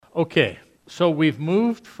Okay, so we've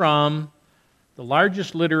moved from the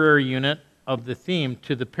largest literary unit of the theme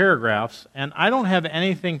to the paragraphs, and I don't have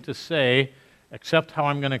anything to say, except how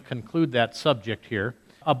I'm going to conclude that subject here,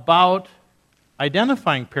 about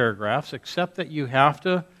identifying paragraphs, except that you have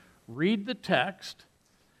to read the text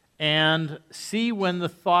and see when the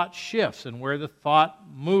thought shifts and where the thought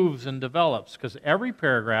moves and develops, because every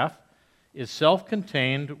paragraph is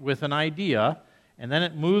self-contained with an idea, and then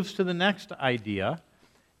it moves to the next idea,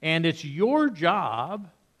 and it's your job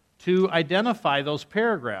to identify those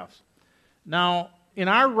paragraphs. Now, in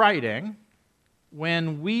our writing,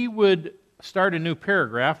 when we would start a new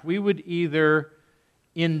paragraph, we would either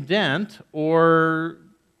indent or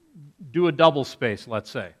do a double space, let's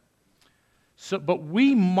say. But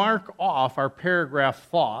we mark off our paragraph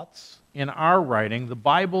thoughts in our writing. The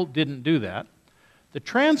Bible didn't do that. The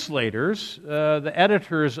translators, the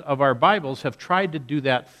editors of our Bibles, have tried to do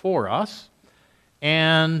that for us.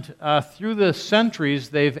 And through the centuries,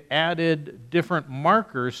 they've added different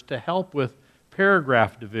markers to help with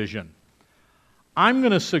paragraph division. I'm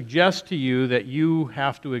going to suggest to you that you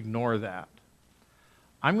have to ignore that.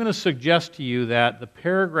 I'm going to suggest to you that the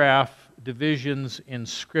paragraph divisions in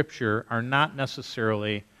Scripture are not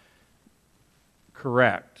necessarily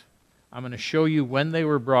correct. I'm going to show you when they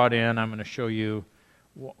were brought in. I'm going to show you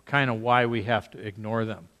kind of why we have to ignore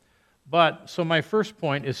them. So my first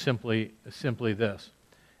point is simply this,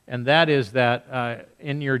 and that is that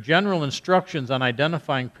in your general instructions on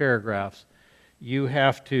identifying paragraphs, you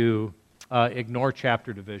have to ignore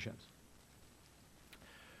chapter divisions.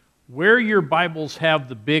 Where your Bibles have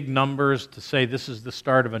the big numbers to say this is the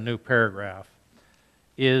start of a new paragraph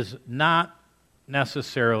is not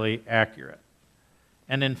necessarily accurate.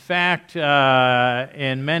 And in fact,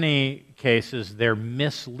 in many cases, they're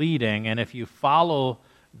misleading, and if you follow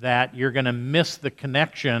that, you're going to miss the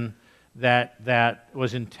connection that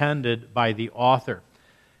was intended by the author.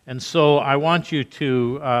 And so I want you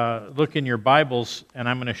to look in your Bibles, and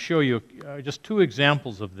I'm going to show you just two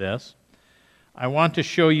examples of this. I want to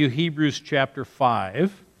show you Hebrews chapter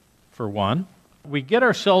 5, for one. We get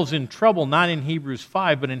ourselves in trouble not in Hebrews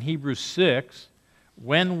 5, but in Hebrews 6,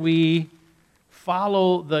 when we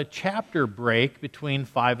follow the chapter break between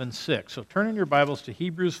 5 and 6. So turn in your Bibles to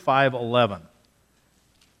Hebrews 5:11.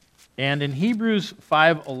 And in Hebrews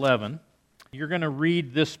 5:11, you're going to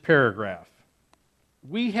read this paragraph.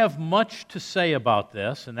 We have much to say about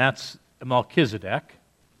this, and that's Melchizedek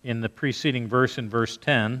in the preceding verse, in verse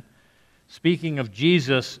 10, speaking of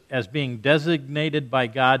Jesus as being designated by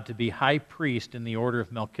God to be high priest in the order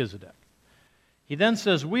of Melchizedek. He then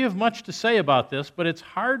says, we have much to say about this, but it's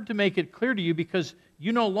hard to make it clear to you because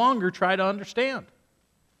you no longer try to understand.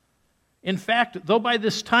 In fact, though by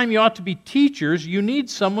this time you ought to be teachers, you need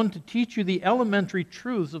someone to teach you the elementary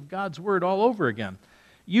truths of God's Word all over again.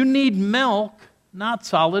 You need milk, not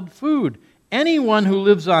solid food. Anyone who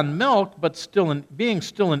lives on milk, but being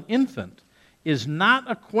still an infant, is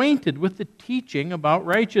not acquainted with the teaching about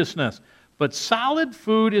righteousness. But solid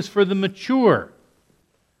food is for the mature,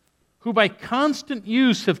 who by constant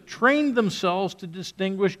use have trained themselves to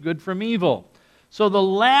distinguish good from evil. So the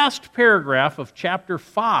last paragraph of chapter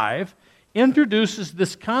 5 introduces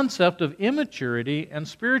this concept of immaturity and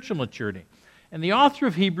spiritual maturity. And the author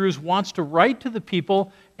of Hebrews wants to write to the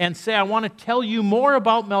people and say, I want to tell you more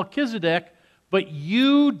about Melchizedek, but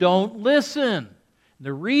you don't listen.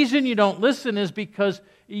 The reason you don't listen is because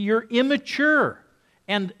you're immature.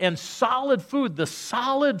 And solid food, the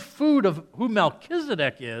solid food of who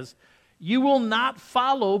Melchizedek is, you will not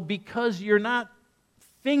follow because you're not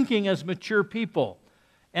thinking as mature people.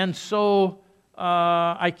 And so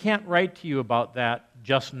I can't write to you about that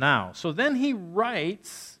just now. So then he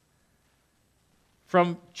writes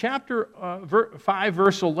from chapter 5,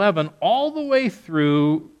 verse 11, all the way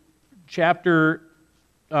through chapter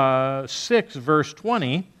 6, verse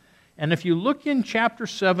 20. And if you look in chapter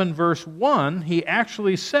 7, verse 1, he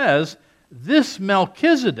actually says, this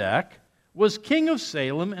Melchizedek was king of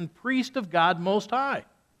Salem and priest of God Most High.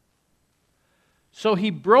 So he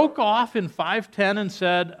broke off in 5:10 and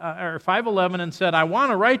said, or 5:11 and said, I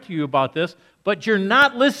want to write to you about this, but you're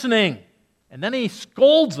not listening. And then he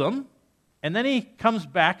scolds them, and then he comes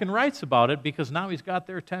back and writes about it because now he's got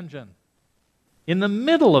their attention. In the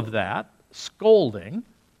middle of that scolding,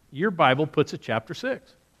 your Bible puts a chapter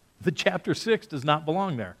 6. The chapter 6 does not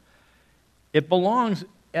belong there. It belongs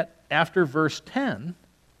after verse 10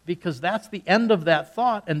 because that's the end of that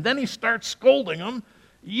thought, and then he starts scolding them.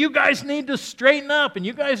 You guys need to straighten up, and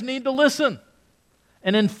you guys need to listen.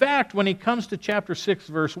 And in fact, when he comes to chapter 6,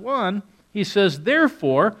 verse 1, he says,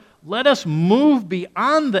 therefore, let us move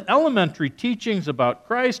beyond the elementary teachings about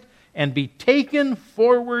Christ and be taken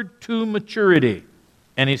forward to maturity.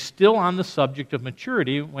 And he's still on the subject of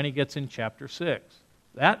maturity when he gets in chapter 6.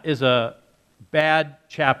 That is a bad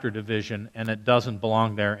chapter division, and it doesn't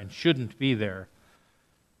belong there and shouldn't be there.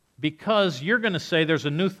 Because you're going to say there's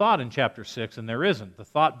a new thought in chapter 6, and there isn't. The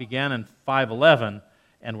thought began in 5:11,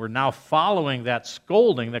 and we're now following that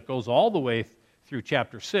scolding that goes all the way through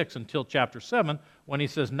chapter 6 until chapter 7, when he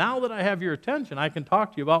says, now that I have your attention, I can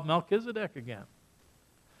talk to you about Melchizedek again.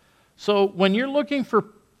 So when you're looking for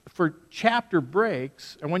chapter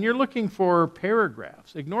breaks, and when you're looking for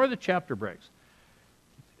paragraphs, ignore the chapter breaks.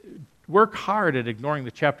 Work hard at ignoring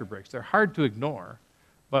the chapter breaks. They're hard to ignore,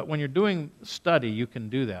 but when you're doing study, you can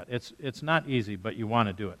do that. It's not easy, but you want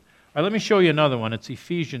to do it. All right, let me show you another one. It's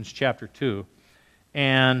Ephesians chapter 2.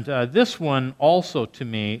 And this one also, to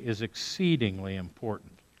me, is exceedingly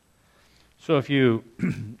important. So if you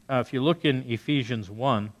look in Ephesians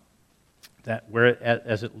 1,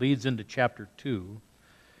 as it leads into chapter 2,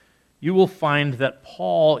 you will find that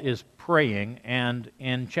Paul is praying, and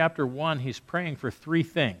in chapter 1, he's praying for three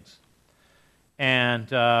things. And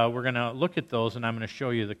we're going to look at those, and I'm going to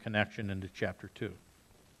show you the connection into chapter 2.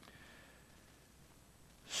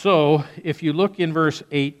 So, if you look in verse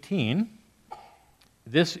 18,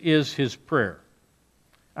 this is his prayer.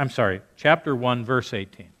 I'm sorry, chapter 1, verse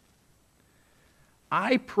 18.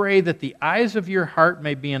 I pray that the eyes of your heart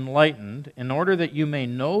may be enlightened, in order that you may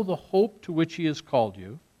know the hope to which he has called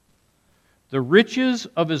you, the riches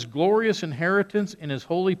of his glorious inheritance in his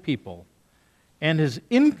holy people, and his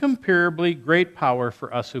incomparably great power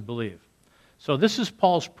for us who believe. So this is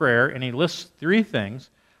Paul's prayer, and he lists three things.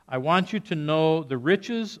 I want you to know the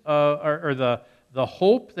riches, the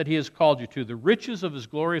hope that he has called you to, the riches of his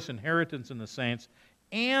glorious inheritance in the saints,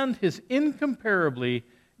 and his incomparably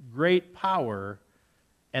great power.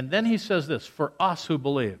 And then he says this, for us who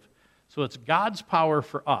believe. So it's God's power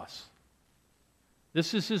for us.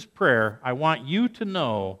 This is his prayer. I want you to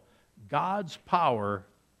know God's power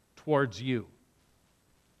towards you.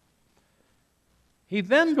 He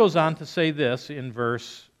then goes on to say this in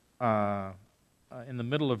the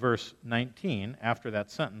middle of verse 19, after that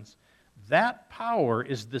sentence, that power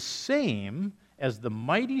is the same as the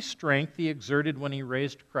mighty strength he exerted when he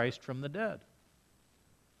raised Christ from the dead.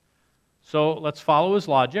 So let's follow his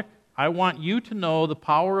logic. I want you to know the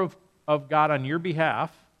power of God on your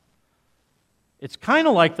behalf. It's kind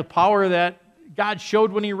of like the power that God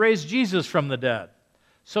showed when he raised Jesus from the dead.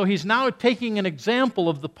 So he's now taking an example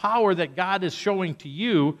of the power that God is showing to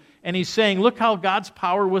you, and he's saying, look how God's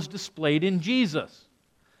power was displayed in Jesus.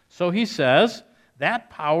 So he says,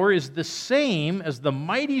 that power is the same as the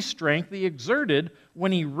mighty strength he exerted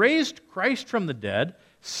when he raised Christ from the dead,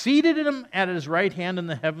 seated him at his right hand in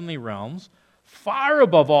the heavenly realms, far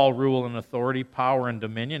above all rule and authority, power and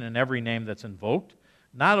dominion, and every name that's invoked,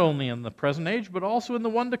 not only in the present age, but also in the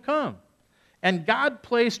one to come. And God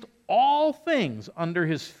placed all things under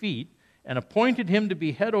his feet and appointed him to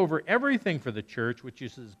be head over everything for the church, which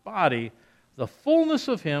is his body, the fullness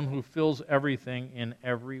of him who fills everything in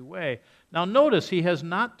every way. Now notice, he has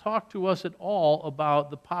not talked to us at all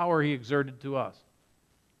about the power he exerted to us.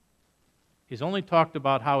 He's only talked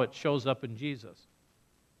about how it shows up in Jesus.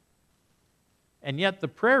 And yet the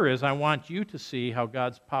prayer is, I want you to see how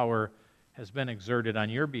God's power has been exerted on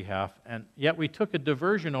your behalf, and yet we took a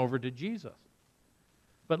diversion over to Jesus.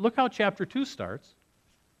 But look how chapter 2 starts.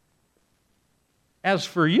 As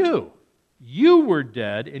for you, you were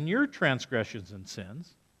dead in your transgressions and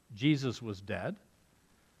sins. Jesus was dead.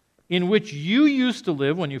 In which you used to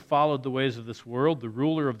live when you followed the ways of this world, the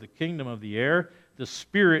ruler of the kingdom of the air, the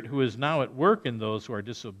spirit who is now at work in those who are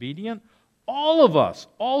disobedient. All of us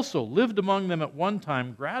also lived among them at one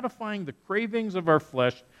time, gratifying the cravings of our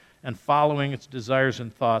flesh and following its desires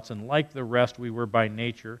and thoughts, and like the rest, we were by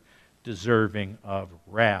nature deserving of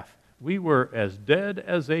wrath. We were as dead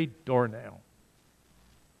as a doornail.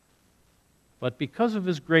 But because of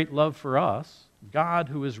his great love for us, God,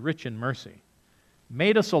 who is rich in mercy,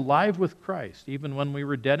 made us alive with Christ, even when we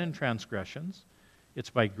were dead in transgressions. It's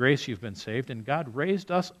by grace you've been saved, and God raised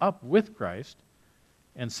us up with Christ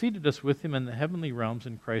and seated us with him in the heavenly realms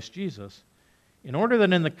in Christ Jesus, in order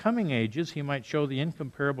that in the coming ages he might show the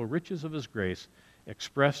incomparable riches of his grace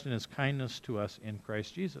expressed in his kindness to us in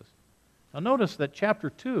Christ Jesus. Now notice that chapter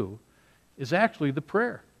 2 is actually the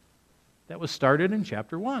prayer that was started in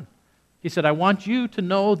chapter 1. He said, I want you to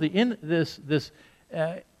know this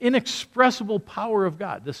inexpressible power of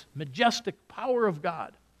God, this majestic power of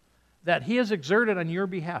God that He has exerted on your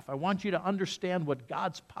behalf. I want you to understand what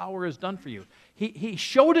God's power has done for you. He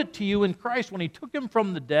showed it to you in Christ when He took Him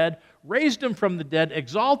from the dead, raised Him from the dead,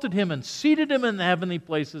 exalted Him, and seated Him in the heavenly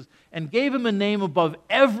places, and gave Him a name above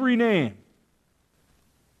every name.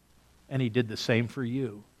 And He did the same for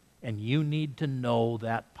you. And you need to know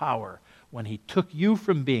that power. When He took you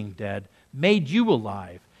from being dead, made you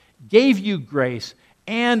alive, gave you grace,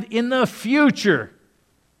 and in the future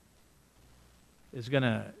is going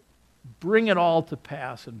to bring it all to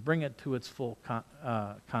pass and bring it to its full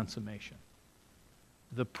consummation.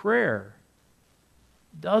 The prayer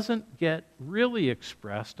doesn't get really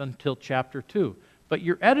expressed until chapter 2. But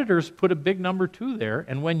your editors put a big number 2 there,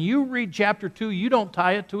 and when you read chapter 2, you don't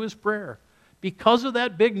tie it to his prayer because of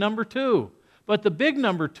that big number 2. But the big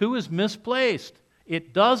number 2 is misplaced.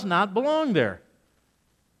 It does not belong there.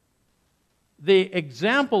 The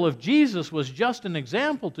example of Jesus was just an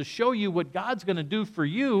example to show you what God's going to do for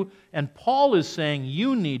you, and Paul is saying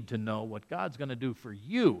you need to know what God's going to do for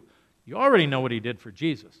you. You already know what He did for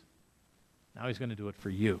Jesus. Now He's going to do it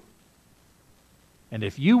for you. And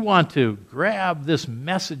if you want to grab this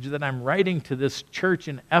message that I'm writing to this church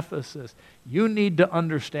in Ephesus, you need to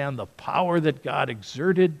understand the power that God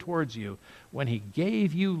exerted towards you when He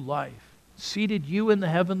gave you life, seated you in the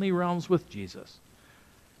heavenly realms with Jesus,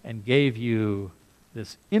 and gave you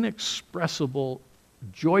this inexpressible,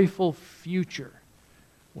 joyful future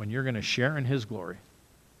when you're going to share in His glory.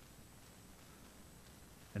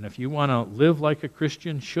 And if you want to live like a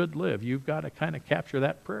Christian should live, you've got to kind of capture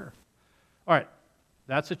that prayer. All right,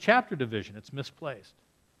 that's a chapter division. It's misplaced.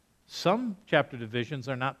 Some chapter divisions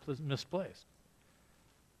are not misplaced.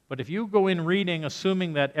 But if you go in reading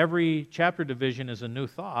assuming that every chapter division is a new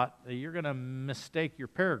thought, you're going to mistake your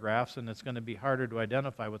paragraphs, and it's going to be harder to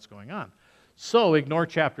identify what's going on. So ignore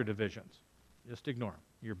chapter divisions. Just ignore them.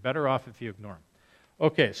 You're better off if you ignore them.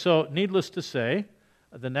 Okay, so needless to say,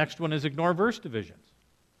 the next one is ignore verse divisions.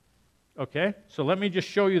 Okay, so let me just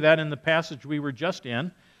show you that in the passage we were just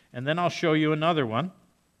in, and then I'll show you another one.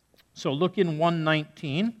 So look in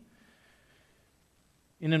 119.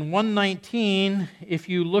 And in 119, if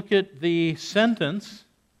you look at the sentence,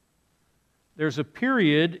 there's a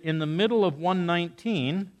period in the middle of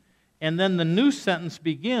 119, and then the new sentence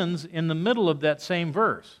begins in the middle of that same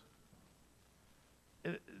verse.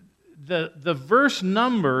 The verse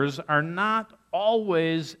numbers are not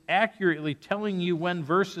always accurately telling you when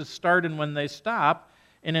verses start and when they stop.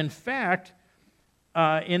 And in fact,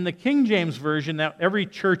 in the King James Version that every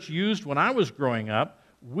church used when I was growing up,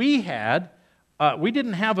 we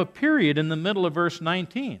didn't have a period in the middle of verse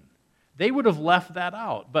 19. They would have left that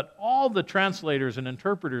out. But all the translators and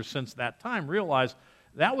interpreters since that time realized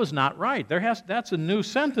that was not right. That's a new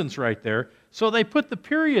sentence right there. So they put the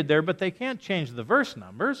period there, but they can't change the verse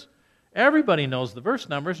numbers. Everybody knows the verse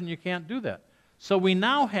numbers, and you can't do that. So we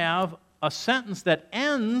now have a sentence that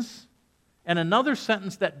ends and another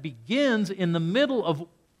sentence that begins in the middle of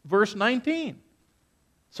verse 19.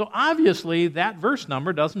 So obviously that verse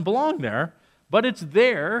number doesn't belong there, but it's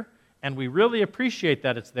there, and we really appreciate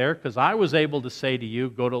that it's there because I was able to say to you,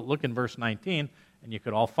 go to look in verse 19, and you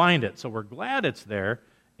could all find it. So we're glad it's there.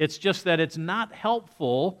 It's just that it's not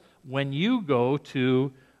helpful when you go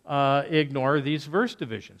to ignore these verse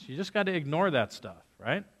divisions. You just got to ignore that stuff,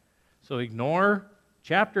 right? So ignore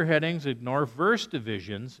chapter headings, ignore verse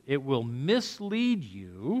divisions. It will mislead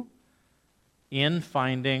you in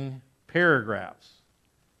finding paragraphs.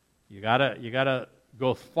 You gotta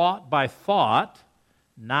go thought by thought,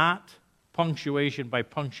 not punctuation by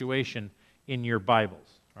punctuation in your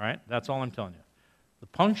Bibles. All right? That's all I'm telling you. The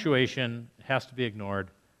punctuation has to be ignored.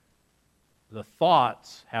 The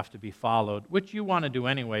thoughts have to be followed, which you want to do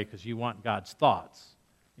anyway because you want God's thoughts.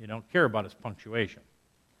 You don't care about His punctuation.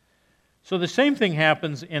 So the same thing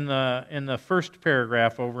happens in the first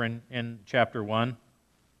paragraph over in chapter 1.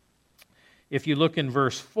 If you look in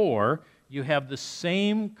verse 4, you have the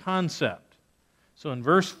same concept. So in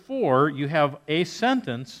verse 4, you have a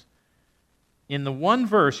sentence. In the one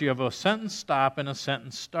verse, you have a sentence stop and a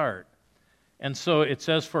sentence start. And so it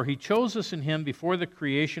says, "For He chose us in Him before the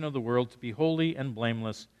creation of the world to be holy and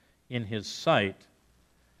blameless in His sight.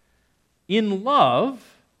 In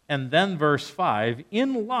love," and then verse 5,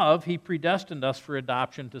 "in love He predestined us for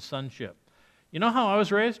adoption to sonship." You know how I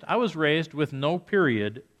was raised? I was raised with no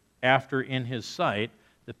period after "in His sight."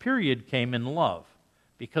 The period came in love.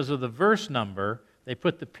 Because of the verse number, they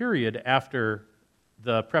put the period after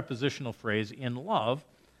the prepositional phrase "in love,"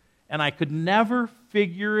 and I could never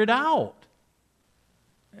figure it out.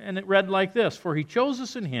 And it read like this: "For He chose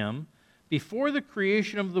us in Him before the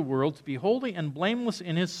creation of the world to be holy and blameless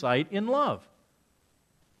in His sight in love."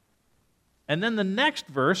 And then the next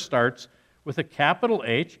verse starts with a capital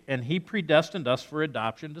H, and He predestined us for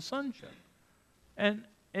adoption to sonship. And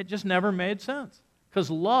it just never made sense, because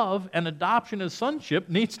love and adoption as sonship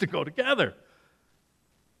needs to go together.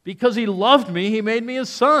 Because He loved me, He made me His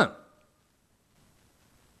son.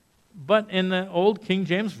 But in the old King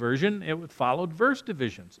James Version, it followed verse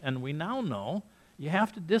divisions, and we now know you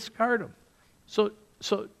have to discard them. So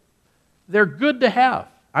they're good to have.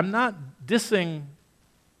 I'm not dissing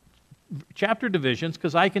chapter divisions,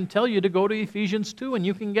 because I can tell you to go to Ephesians 2 and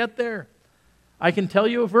you can get there. I can tell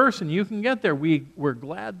you a verse and you can get there. We're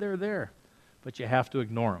glad they're there, but you have to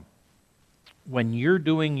ignore them. When you're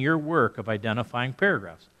doing your work of identifying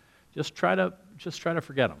paragraphs, just try to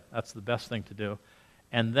forget them. That's the best thing to do.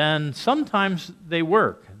 And then sometimes they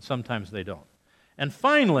work and sometimes they don't. And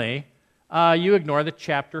finally, you ignore the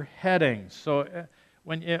chapter headings. So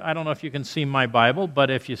I don't know if you can see my Bible, but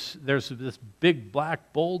there's this big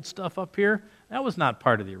black bold stuff up here. That was not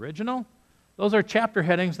part of the original. Those are chapter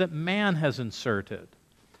headings that man has inserted.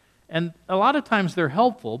 And a lot of times they're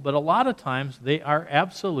helpful, but a lot of times they are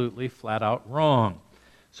absolutely flat out wrong.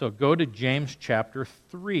 So go to James chapter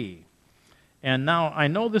 3. And now I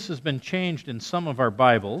know this has been changed in some of our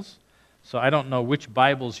Bibles, so I don't know which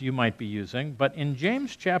Bibles you might be using, but in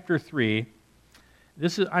James chapter 3,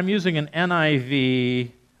 I'm using an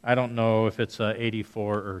NIV. I don't know if it's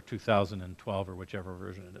 84 or 2012 or whichever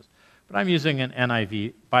version it is. But I'm using an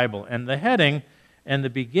NIV Bible. And the heading and the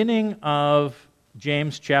beginning of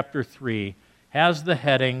James chapter 3 has the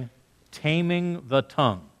heading, Taming the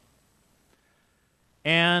Tongue.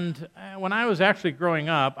 And when I was actually growing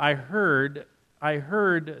up, I heard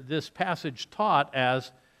this passage taught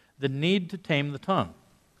as the need to tame the tongue.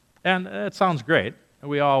 And it sounds great.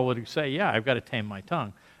 We all would say, yeah, I've got to tame my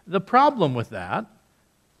tongue. The problem with that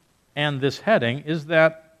and this heading is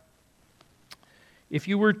that if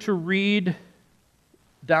you were to read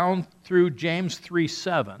down through James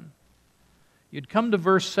 3:7, you'd come to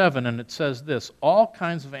verse 7 and it says this, all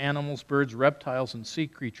kinds of animals, birds, reptiles, and sea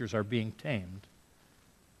creatures are being tamed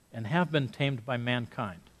and have been tamed by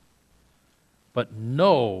mankind. But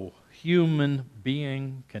no human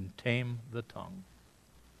being can tame the tongue.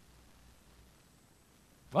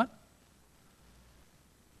 What?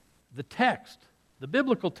 The text, the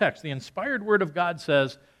biblical text, the inspired Word of God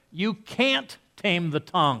says, you can't tame the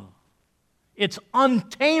tongue. It's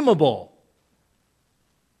untamable.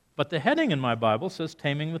 But the heading in my Bible says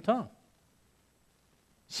taming the tongue.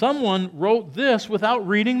 Someone wrote this without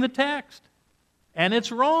reading the text, and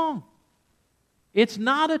it's wrong. It's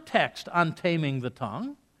not a text on taming the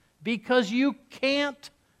tongue, because you can't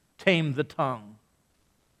tame the tongue.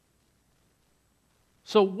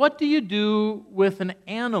 So what do you do with an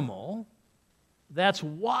animal that's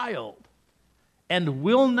wild and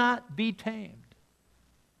will not be tamed?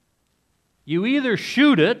 You either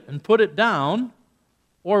shoot it and put it down,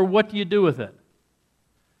 or what do you do with it?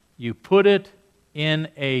 You put it in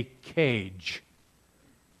a cage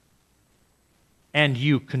and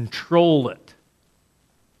you control it.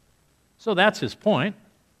 So that's his point.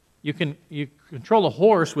 You control a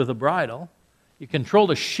horse with a bridle. You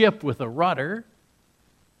control a ship with a rudder.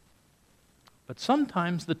 But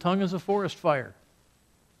sometimes the tongue is a forest fire.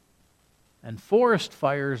 And forest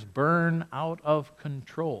fires burn out of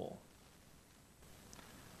control.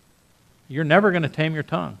 You're never going to tame your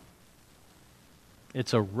tongue.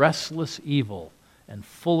 It's a restless evil and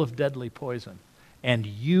full of deadly poison. And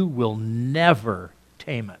you will never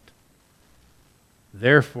tame it.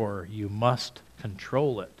 Therefore, you must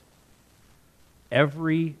control it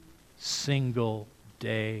every single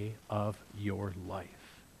day of your life,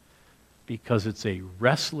 because it's a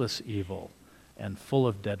restless evil and full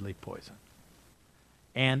of deadly poison.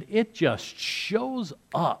 And it just shows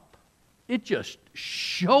up. It just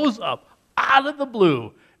shows up out of the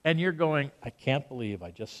blue, and you're going, I can't believe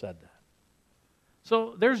I just said that.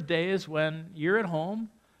 So there's days when you're at home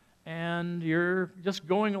and you're just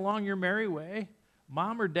going along your merry way.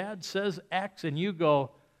 Mom or dad says X, and you go,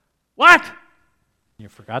 what? You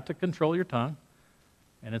forgot to control your tongue,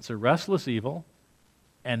 and it's a restless evil,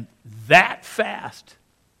 and that fast,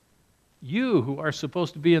 you who are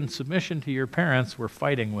supposed to be in submission to your parents were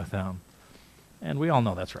fighting with them. And we all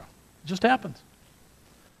know that's wrong. It just happens.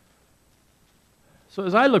 So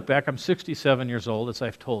as I look back, I'm 67 years old, as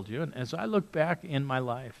I've told you, and as I look back in my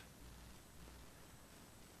life,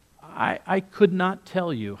 I could not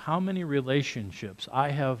tell you how many relationships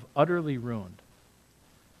I have utterly ruined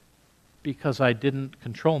because I didn't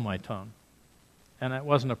control my tongue. And that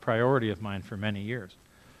wasn't a priority of mine for many years.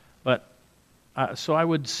 But so I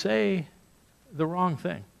would say the wrong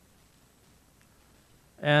thing.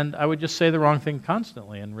 And I would just say the wrong thing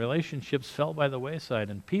constantly, and relationships fell by the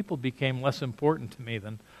wayside, and people became less important to me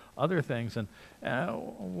than other things. And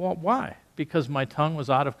why? Because my tongue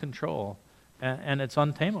was out of control, and it's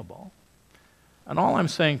untamable. And all I'm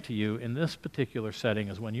saying to you in this particular setting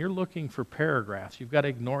is when you're looking for paragraphs, you've got to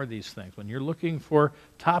ignore these things. When you're looking for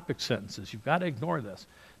topic sentences, you've got to ignore this.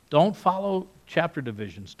 Don't follow chapter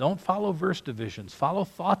divisions. Don't follow verse divisions. Follow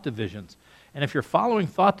thought divisions. And if you're following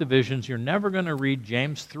thought divisions, you're never going to read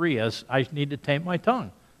James 3 as, I need to tame my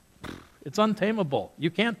tongue. It's untamable. You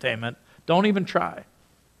can't tame it. Don't even try.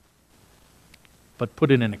 But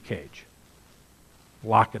put it in a cage.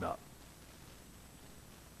 Lock it up.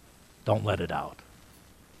 Don't let it out.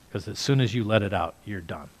 Because as soon as you let it out, you're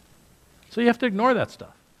done. So you have to ignore that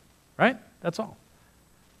stuff. Right? That's all.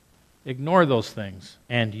 Ignore those things,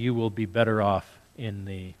 and you will be better off in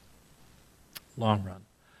the long run.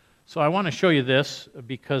 So I want to show you this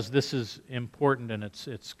because this is important, and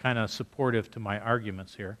it's kind of supportive to my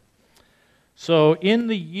arguments here. So in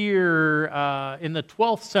the year, in the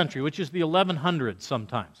 12th century, which is the 1100s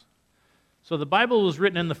sometimes. So the Bible was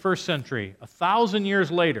written in the 1st century. 1,000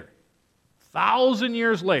 years later,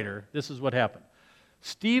 this is what happened.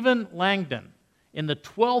 Stephen Langdon, in the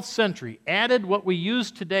 12th century, added what we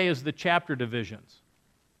use today as the chapter divisions.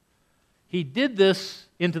 He did this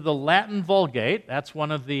into the Latin Vulgate. That's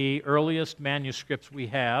one of the earliest manuscripts we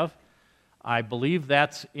have. I believe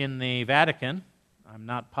that's in the Vatican. I'm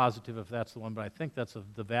not positive if that's the one, but I think that's of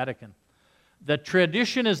the Vatican. The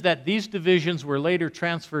tradition is that these divisions were later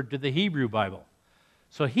transferred to the Hebrew Bible.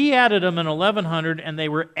 So he added them in 1100, and they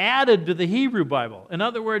were added to the Hebrew Bible. In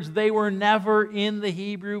other words, they were never in the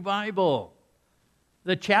Hebrew Bible.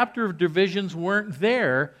 The chapter of divisions weren't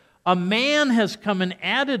there. A man has come and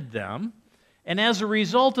added them, and as a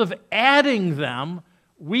result of adding them,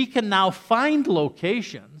 we can now find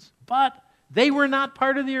locations, but they were not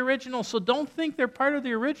part of the original, so don't think they're part of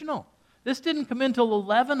the original. This didn't come until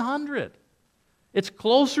 1100. It's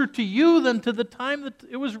closer to you than to the time that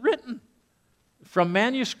it was written. From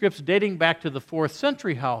manuscripts dating back to the 4th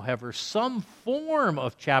century, however, some form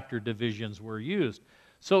of chapter divisions were used.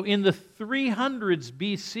 So in the 300s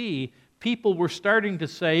BC, people were starting to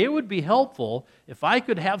say, it would be helpful if I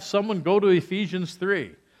could have someone go to Ephesians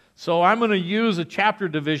 3. So I'm going to use a chapter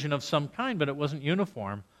division of some kind, but it wasn't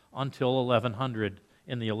uniform until 1100,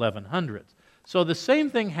 in the 1100s. So the same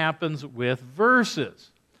thing happens with verses.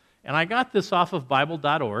 And I got this off of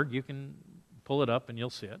Bible.org. You can pull it up and you'll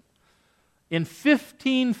see it. In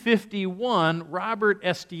 1551, Robert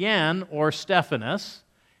Estienne, or Stephanus,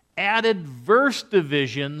 added verse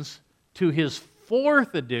divisions to his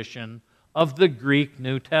 4th edition of the Greek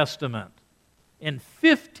New Testament. In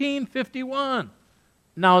 1551.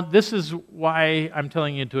 Now, this is why I'm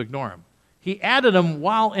telling you to ignore him. He added them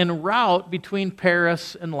while en route between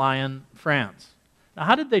Paris and Lyon, France. Now,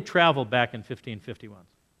 how did they travel back in 1551?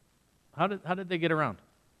 How did they get around?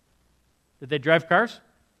 Did they drive cars?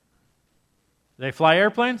 Did they fly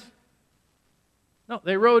airplanes? No,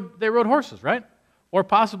 they rode horses, right? Or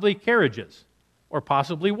possibly carriages, or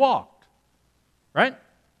possibly walked, right?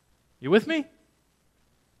 You with me?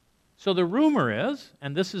 So the rumor is,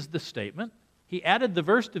 and this is the statement, he added the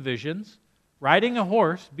verse divisions riding a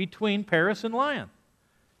horse between Paris and Lyon.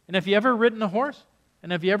 And have you ever ridden a horse?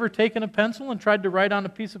 And have you ever taken a pencil and tried to write on a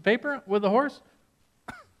piece of paper with a horse?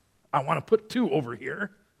 I want to put 2 over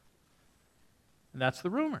here. And that's the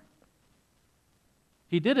rumor.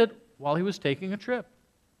 He did it while he was taking a trip.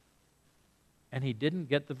 And he didn't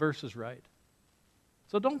get the verses right.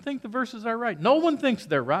 So don't think the verses are right. No one thinks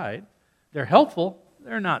they're right. They're helpful.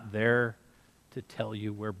 They're not there to tell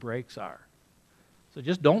you where breaks are. So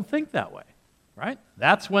just don't think that way, right?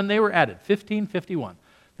 That's when they were added, 1551.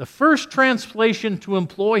 The first translation to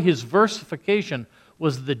employ his versification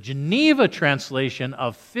was the Geneva translation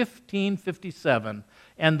of 1557,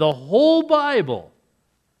 and the whole Bible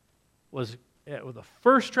was, the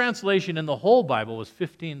first translation in the whole Bible was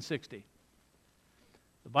 1560.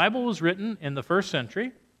 The Bible was written in the 1st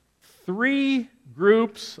century. 3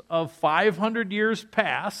 groups of 500 years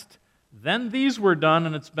passed. Then these were done,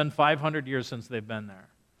 and it's been 500 years since they've been there.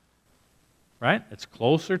 Right? It's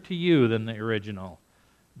closer to you than the original.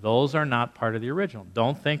 Those are not part of the original.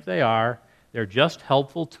 Don't think they are. They're just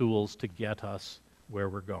helpful tools to get us where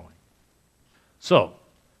we're going. So,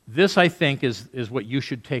 this, I think, is what you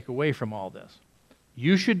should take away from all this.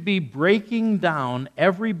 You should be breaking down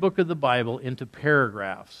every book of the Bible into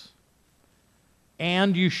paragraphs.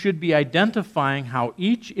 And you should be identifying how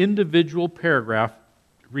each individual paragraph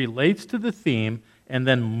relates to the theme and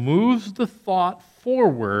then moves the thought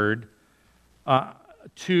forward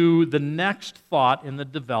to the next thought in the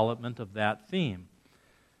development of that theme.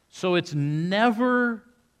 So it's never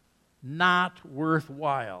not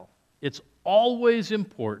worthwhile. It's always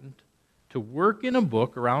important to work in a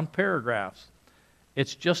book around paragraphs.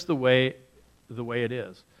 It's just the way it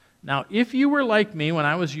is. Now, if you were like me when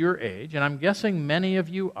I was your age, and I'm guessing many of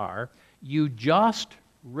you are, you just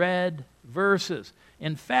read verses.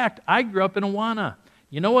 In fact, I grew up in Awana.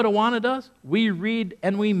 You know what Awana does? We read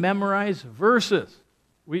and we memorize verses.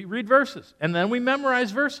 We read verses, and then we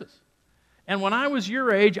memorize verses. And when I was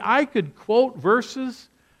your age, I could quote verses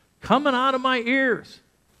coming out of my ears.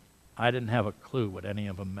 I didn't have a clue what any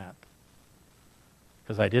of them meant,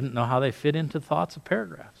 because I didn't know how they fit into thoughts of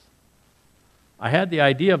paragraphs. I had the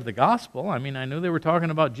idea of the gospel. I mean, I knew they were talking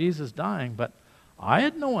about Jesus dying, but I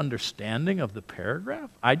had no understanding of the paragraph.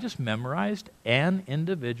 I just memorized an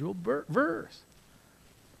individual verse.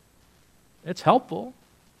 It's helpful,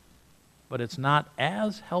 but it's not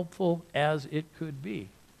as helpful as it could be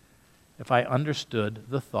if I understood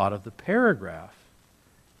the thought of the paragraph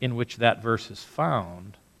in which that verse is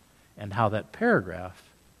found and how that paragraph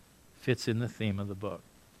fits in the theme of the book.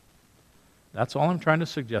 That's all I'm trying to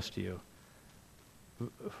suggest to you.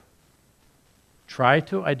 Try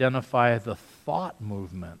to identify the thought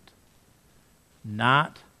movement,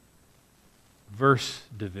 not verse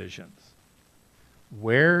divisions.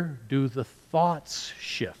 Where do the thoughts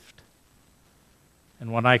shift?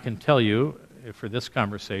 And what I can tell you for this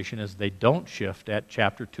conversation is they don't shift at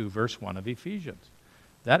chapter 2, verse 1 of Ephesians.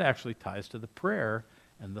 That actually ties to the prayer,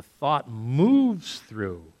 and the thought moves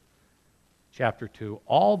through chapter 2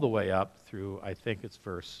 all the way up through, I think it's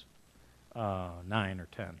verse 9 or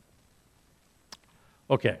 10.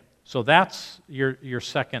 Okay, so that's your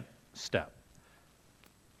second step.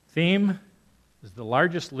 Theme is the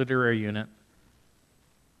largest literary unit.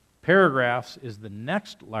 Paragraphs is the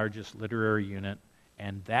next largest literary unit,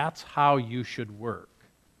 and that's how you should work.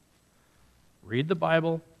 Read the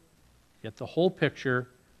Bible, get the whole picture,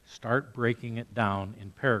 start breaking it down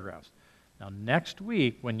in paragraphs. Now, next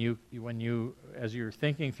week, when you, as you're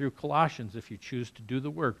thinking through Colossians, if you choose to do the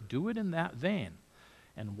work, do it in that vein.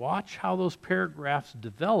 And watch how those paragraphs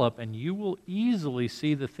develop, and you will easily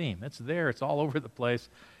see the theme. It's there. It's all over the place.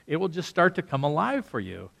 It will just start to come alive for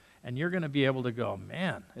you, and you're going to be able to go,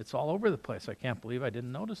 man, it's all over the place. I can't believe I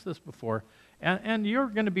didn't notice this before. And you're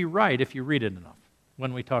going to be right if you read it enough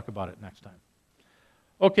when we talk about it next time.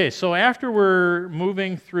 Okay, so after we're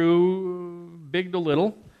moving through big to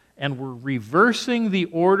little, and we're reversing the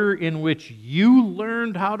order in which you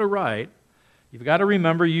learned how to write, you've got to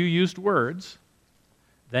remember you used words.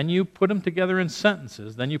 Then you put them together in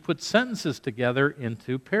sentences. Then you put sentences together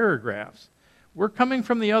into paragraphs. We're coming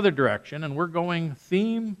from the other direction, and we're going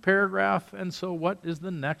theme, paragraph, and so what is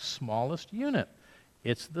the next smallest unit?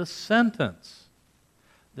 It's the sentence.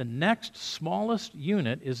 The next smallest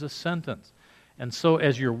unit is a sentence. And so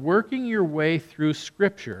as you're working your way through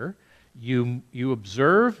Scripture, you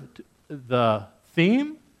observe the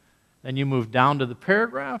theme, then you move down to the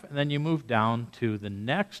paragraph, and then you move down to the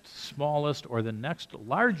next smallest or the next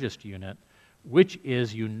largest unit, which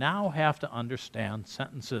is you now have to understand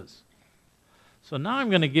sentences. So now I'm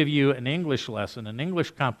going to give you an English lesson, an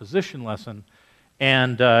English composition lesson,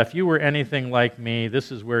 and if you were anything like me,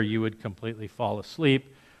 this is where you would completely fall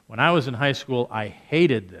asleep. When I was in high school, I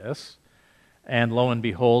hated this, and lo and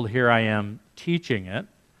behold, here I am teaching it.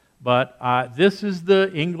 But this is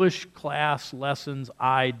the English class lessons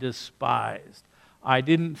I despised. I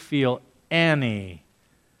didn't feel any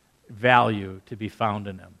value to be found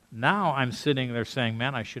in them. Now I'm sitting there saying,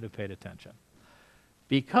 man, I should have paid attention.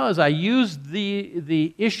 Because I used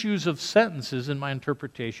the issues of sentences in my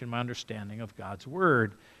interpretation, my understanding of God's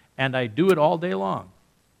Word, and I do it all day long.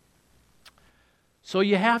 So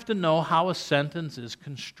you have to know how a sentence is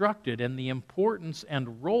constructed and the importance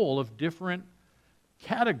and role of different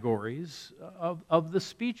categories of the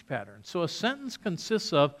speech pattern. So a sentence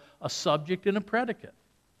consists of a subject and a predicate,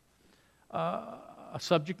 a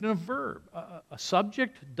subject and a verb. A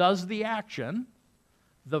subject does the action.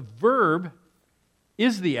 The verb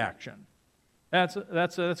is the action. That's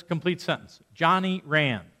a complete sentence. Johnny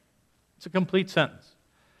ran. It's a complete sentence.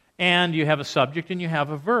 And you have a subject and you have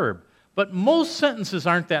a verb. But most sentences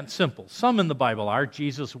aren't that simple. Some in the Bible are.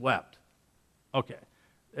 Jesus wept. Okay.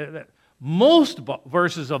 Most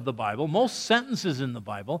verses of the Bible, most sentences in the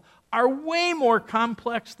Bible, are way more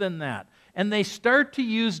complex than that. And they start to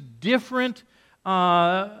use different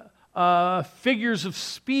figures of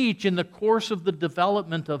speech in the course of the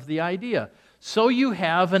development of the idea. So you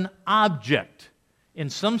have an object.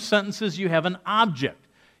 In some sentences, you have an object.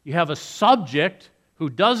 You have a subject who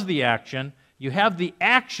does the action, you have the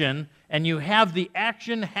action, and you have the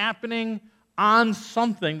action happening on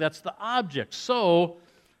something that's the object. So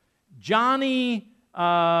Johnny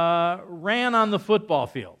ran on the football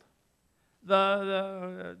field.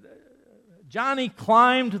 Johnny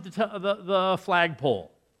climbed the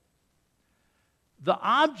flagpole. The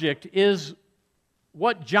object is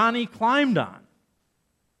what Johnny climbed on.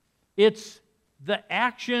 It's the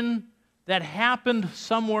action that happened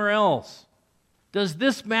somewhere else. Does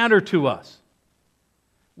this matter to us?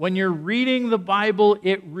 When you're reading the Bible,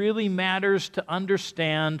 it really matters to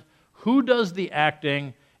understand who does the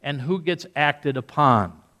acting and who gets acted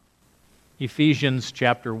upon. Ephesians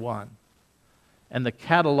chapter 1. And the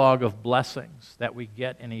catalog of blessings that we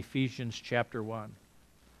get in Ephesians chapter 1.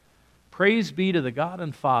 Praise be to the God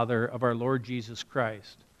and Father of our Lord Jesus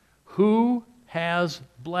Christ, who has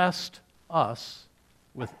blessed us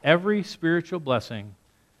with every spiritual blessing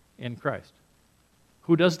in Christ.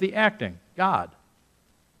 Who does the acting? God.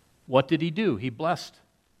 What did He do? He blessed.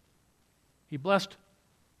 He blessed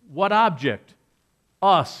what object?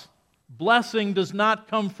 Us. Blessing does not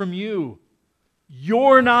come from you.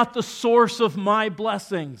 You're not the source of my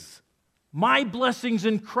blessings. My blessings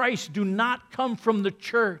in Christ do not come from the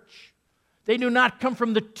church. They do not come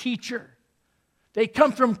from the teacher. They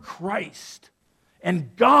come from Christ.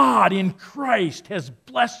 And God in Christ has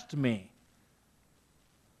blessed me.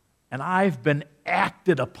 And I've been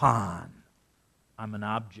acted upon. I'm an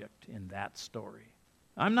object in that story.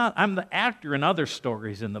 I'm the actor in other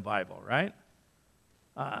stories in the Bible, right?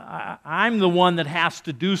 I'm the one that has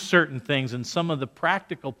to do certain things in some of the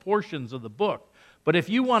practical portions of the book. But if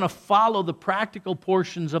you want to follow the practical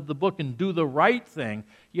portions of the book and do the right thing,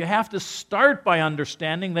 you have to start by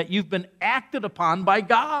understanding that you've been acted upon by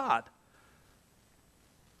God.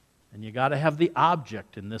 And you got to have the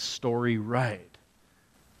object in this story right.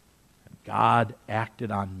 And God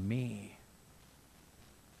acted on me.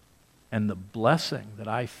 And the blessing that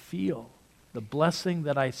I feel, the blessing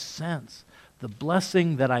that I sense, the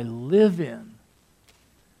blessing that I live in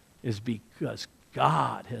is because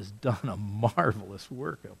God has done a marvelous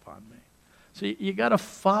work upon me. So you got to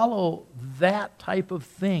follow that type of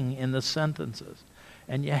thing in the sentences.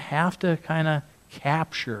 And you have to kind of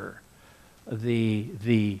capture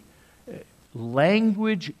the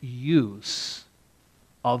language use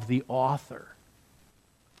of the author.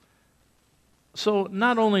 So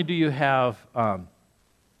not only do you have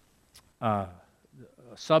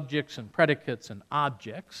subjects and predicates and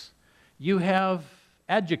objects, you have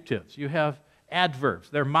adjectives, you have adverbs,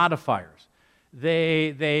 they're modifiers.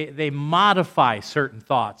 They modify certain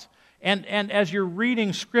thoughts. And as you're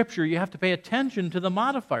reading Scripture, you have to pay attention to the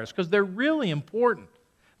modifiers because they're really important.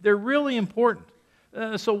 They're really important.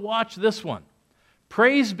 So watch this one.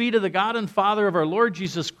 Praise be to the God and Father of our Lord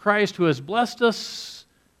Jesus Christ, who has blessed us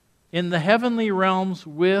in the heavenly realms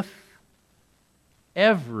with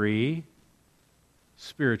every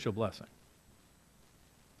spiritual blessing.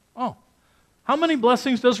 Oh, how many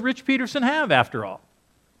blessings does Rich Peterson have after all?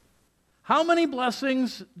 How many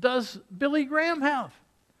blessings does Billy Graham have?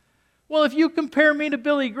 Well, if you compare me to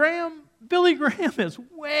Billy Graham has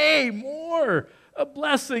way more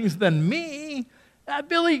blessings than me.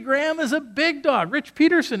 Billy Graham is a big dog. Rich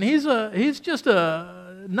Peterson, he's just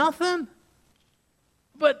a nothing.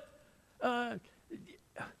 But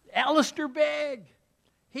Alistair Begg,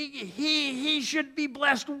 he should be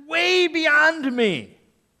blessed way beyond me.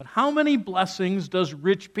 But how many blessings does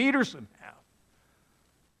Rich Peterson have?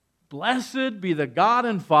 Blessed be the God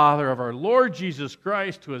and Father of our Lord Jesus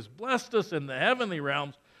Christ, who has blessed us in the heavenly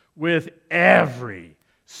realms with every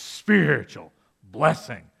spiritual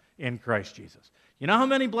blessing in Christ Jesus. You know how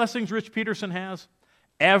many blessings Rich Peterson has?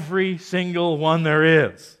 Every single one there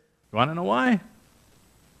is. You want to know why?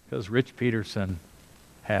 Because Rich Peterson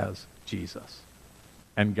has Jesus.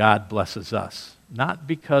 And God blesses us. Not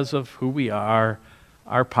because of who we are,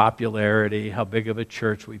 our popularity, how big of a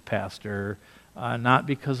church we pastor, not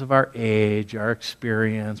because of our age, our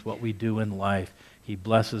experience, what we do in life. He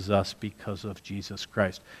blesses us because of Jesus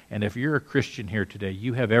Christ. And if you're a Christian here today,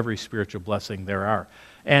 you have every spiritual blessing there are.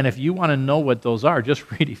 And if you want to know what those are, just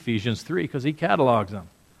read Ephesians 3 because he catalogs them.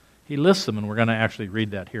 He lists them, and we're going to actually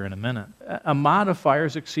read that here in a minute. A modifier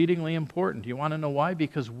is exceedingly important. You want to know why?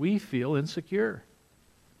 Because we feel insecure.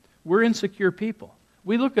 We're insecure people.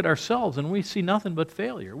 We look at ourselves and we see nothing but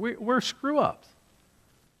failure. We're screw-ups.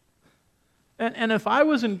 And if I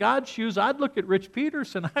was in God's shoes, I'd look at Rich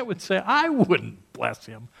Peterson, I would say, I wouldn't bless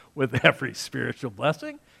him with every spiritual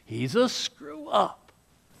blessing. He's a screw-up.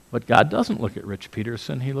 But God doesn't look at Rich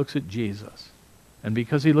Peterson. He looks at Jesus. And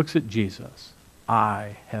because he looks at Jesus,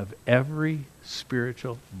 I have every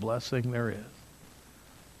spiritual blessing there is.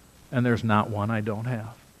 And there's not one I don't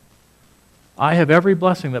have. I have every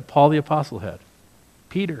blessing that Paul the Apostle had.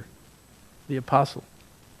 Peter the Apostle.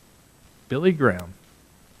 Billy Graham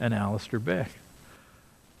and Alistair Begg.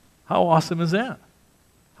 How awesome is that?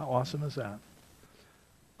 How awesome is that?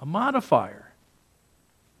 A modifier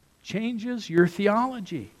changes your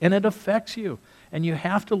theology, and it affects you. And you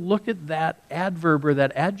have to look at that adverb or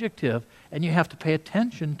that adjective, and you have to pay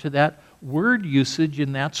attention to that word usage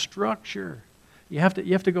in that structure. You have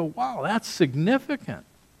to go, wow, that's significant.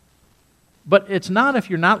 But it's not if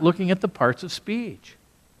you're not looking at the parts of speech.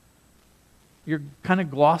 You're kind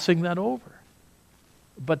of glossing that over.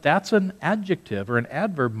 But that's an adjective or an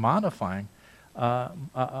adverb modifying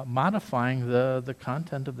the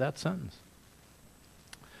content of that sentence.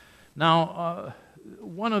 Now,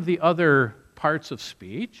 one of the other parts of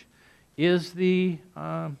speech is the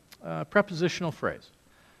prepositional phrase.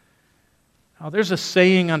 Now, there's a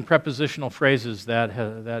saying on prepositional phrases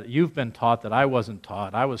that you've been taught that I wasn't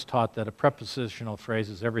taught. I was taught that a prepositional phrase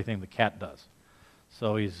is everything the cat does.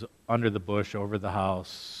 So he's under the bush, over the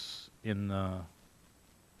house, in the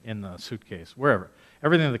suitcase, wherever.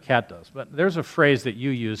 Everything the cat does. But there's a phrase that you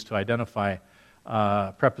use to identify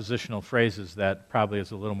prepositional phrases that probably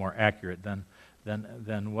is a little more accurate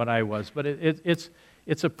than what I was. But it's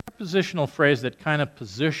a prepositional phrase that kind of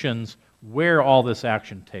positions where all this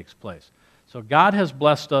action takes place. So God has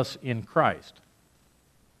blessed us in Christ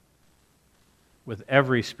with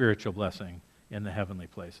every spiritual blessing in the heavenly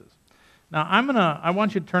places. Now, I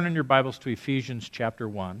want you to turn in your Bibles to Ephesians chapter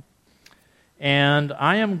 1. And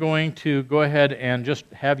I am going to go ahead and just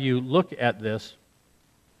have you look at this.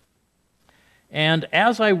 And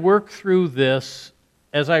as I work through this,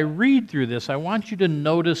 as I read through this, I want you to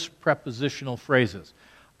notice prepositional phrases.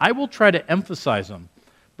 I will try to emphasize them.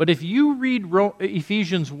 But if you read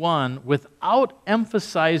Ephesians 1 without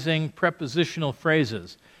emphasizing prepositional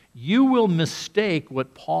phrases, you will mistake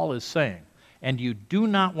what Paul is saying. And you do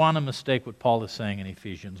not want to mistake what Paul is saying in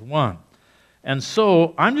Ephesians 1. And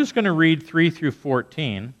so I'm just going to read 3 through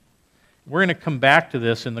 14. We're going to come back to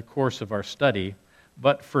this in the course of our study.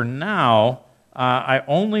 But for now, I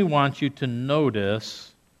only want you to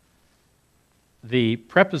notice the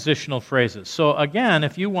prepositional phrases. So again,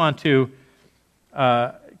 if you want to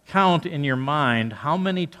count in your mind how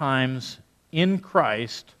many times in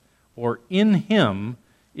Christ or in Him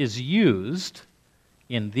is used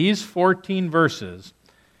in these 14 verses,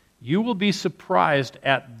 you will be surprised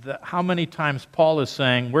at how many times Paul is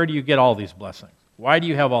saying, where do you get all these blessings? Why do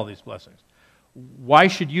you have all these blessings? Why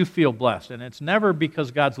should you feel blessed? And it's never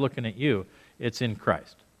because God's looking at you. It's in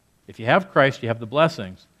Christ. If you have Christ, you have the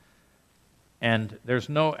blessings. And there's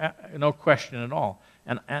no question at all.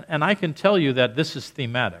 And I can tell you that this is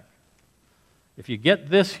thematic. If you get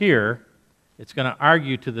this here, it's going to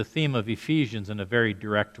argue to the theme of Ephesians in a very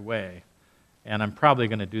direct way. And I'm probably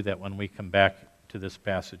going to do that when we come back to this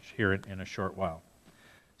passage here in a short while.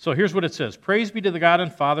 So here's what it says. Praise be to the God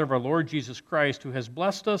and Father of our Lord Jesus Christ, who has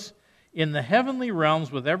blessed us in the heavenly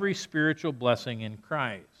realms with every spiritual blessing in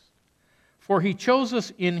Christ. For He chose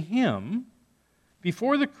us in Him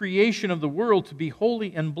before the creation of the world to be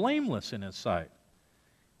holy and blameless in His sight.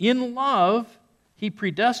 In love, He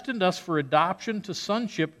predestined us for adoption to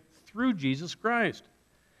sonship through Jesus Christ,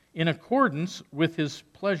 in accordance with His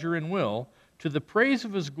pleasure and will, to the praise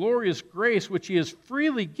of His glorious grace, which He has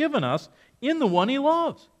freely given us in the one He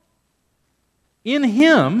loves. In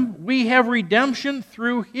Him we have redemption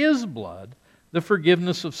through His blood, the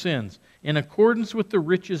forgiveness of sins, in accordance with the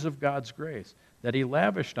riches of God's grace that He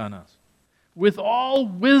lavished on us. With all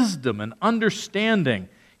wisdom and understanding,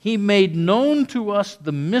 He made known to us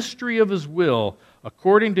the mystery of His will,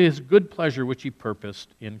 according to His good pleasure which He purposed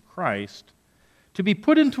in Christ, to be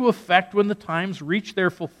put into effect when the times reach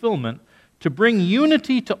their fulfillment, to bring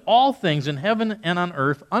unity to all things in heaven and on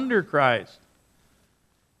earth under Christ.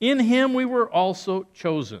 In Him we were also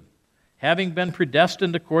chosen, having been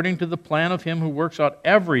predestined according to the plan of Him who works out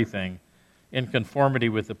everything in conformity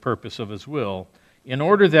with the purpose of His will, in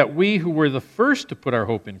order that we who were the first to put our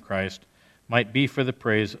hope in Christ might be for the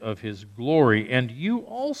praise of His glory. And you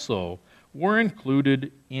also were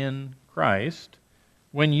included in Christ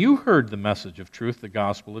when you heard the message of truth, the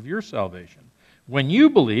gospel of your salvation. When you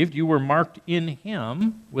believed, you were marked in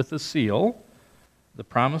Him with a seal, the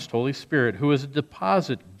promised Holy Spirit, who is a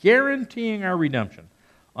deposit guaranteeing our redemption,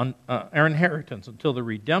 our inheritance, until the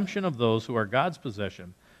redemption of those who are God's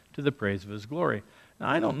possession to the praise of His glory. Now,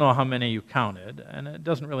 I don't know how many you counted, and it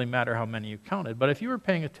doesn't really matter how many you counted, but if you were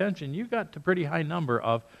paying attention, you got to a pretty high number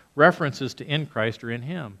of references to in Christ or in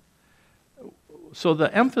Him. So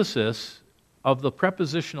the emphasis of the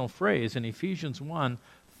prepositional phrase in Ephesians 1,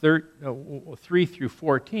 3 through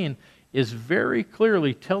 14 is very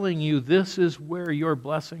clearly telling you this is where your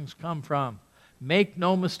blessings come from. Make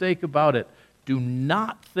no mistake about it. Do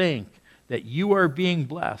not think that you are being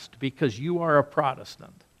blessed because you are a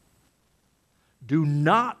Protestant. Do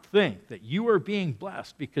not think that you are being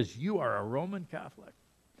blessed because you are a Roman Catholic.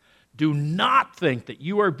 Do not think that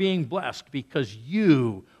you are being blessed because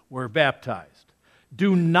you were baptized.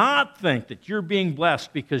 Do not think that you're being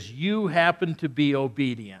blessed because you happen to be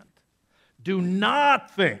obedient. Do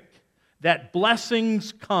not think that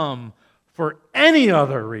blessings come for any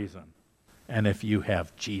other reason. And if you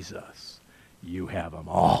have Jesus, you have them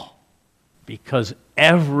all. Because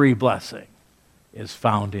every blessing is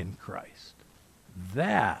found in Christ.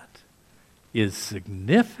 That is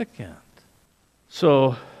significant.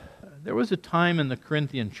 So, there was a time in the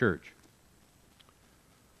Corinthian church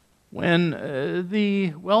when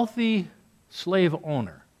the wealthy slave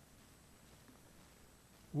owner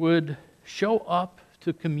would show up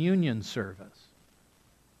to communion service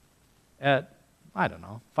at,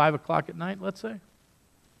 5 o'clock at night, let's say.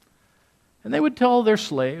 And they would tell their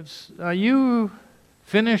slaves, you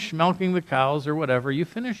finish milking the cows or whatever, you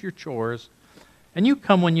finish your chores, and you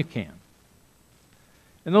come when you can.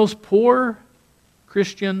 And those poor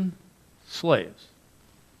Christian slaves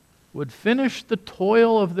would finish the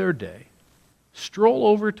toil of their day, stroll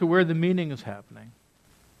over to where the meeting is happening,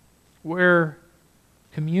 where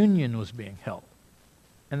communion was being held,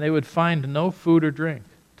 and they would find no food or drink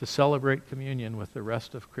to celebrate communion with the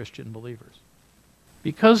rest of Christian believers.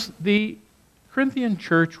 Because the Corinthian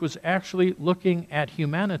church was actually looking at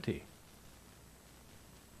humanity.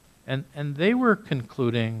 And they were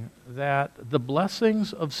concluding that the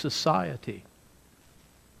blessings of society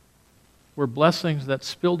were blessings that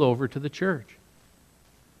spilled over to the church.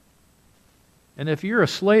 And if you're a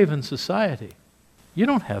slave in society, you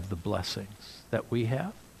don't have the blessings that we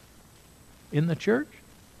have in the church.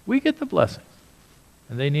 We get the blessings.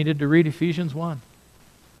 And they needed to read Ephesians 1.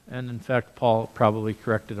 And in fact, Paul probably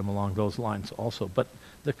corrected them along those lines also. But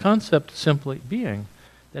the concept simply being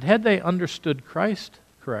that had they understood Christ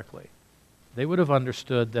correctly, they would have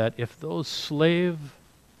understood that if those slave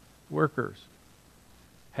workers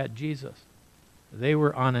had Jesus, they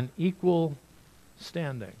were on an equal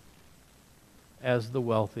standing as the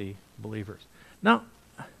wealthy believers. Now,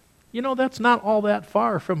 that's not all that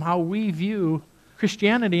far from how we view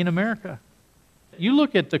Christianity in America. You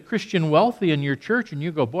look at the Christian wealthy in your church and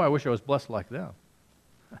you go, boy, I wish I was blessed like them.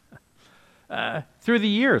 Through the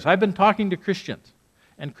years, I've been talking to Christians,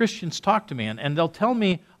 and Christians talk to me, and they'll tell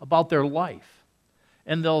me about their life.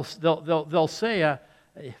 And they'll say,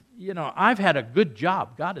 I've had a good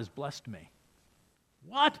job. God has blessed me.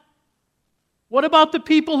 What? What about the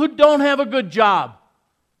people who don't have a good job?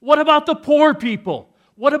 What about the poor people?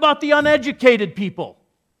 What about the uneducated people?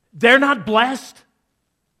 They're not blessed?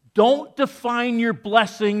 Don't define your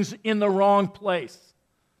blessings in the wrong place.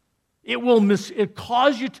 It will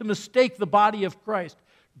cause you to mistake the body of Christ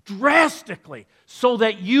drastically so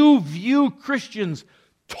that you view Christians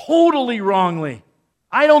totally wrongly.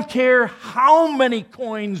 I don't care how many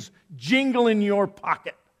coins jingle in your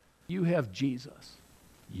pocket. You have Jesus.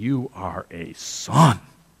 You are a son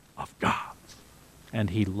of God. And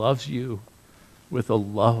He loves you with a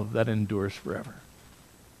love that endures forever.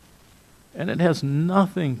 And it has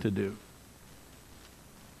nothing to do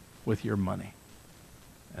with your money.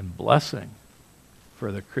 And blessing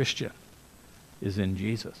for the Christian is in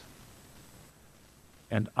Jesus.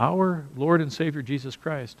 And our Lord and Savior Jesus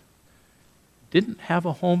Christ didn't have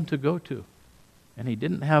a home to go to. And He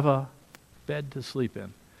didn't have a bed to sleep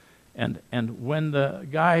in. And when the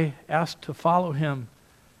guy asked to follow Him,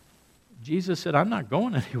 Jesus said, I'm not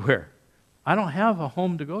going anywhere. I don't have a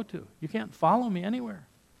home to go to. You can't follow me anywhere.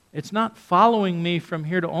 It's not following me from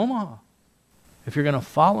here to Omaha. If you're going to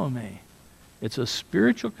follow me, it's a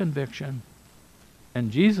spiritual conviction.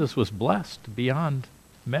 And Jesus was blessed beyond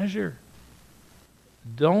measure.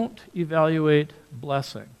 Don't evaluate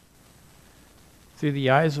blessing through the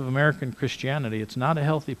eyes of American Christianity. It's not a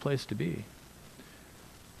healthy place to be.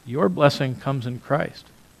 Your blessing comes in Christ.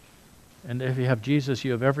 And if you have Jesus,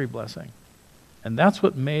 you have every blessing. And that's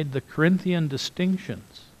what made the Corinthian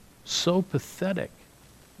distinctions so pathetic,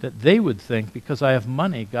 that they would think, because I have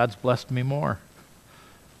money, God's blessed me more.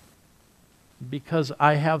 Because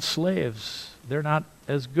I have slaves, they're not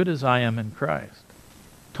as good as I am in Christ.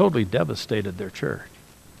 Totally devastated their church.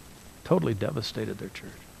 Totally devastated their church.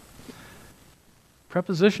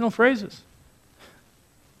 Prepositional phrases.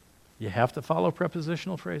 You have to follow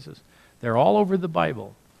prepositional phrases. They're all over the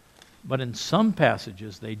Bible. But in some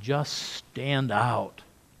passages, they just stand out.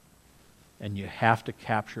 And you have to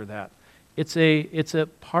capture that. It's a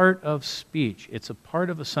part of speech. It's a part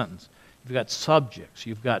of a sentence. You've got subjects,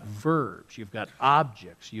 you've got verbs, you've got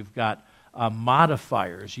objects, you've got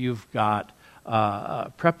modifiers, you've got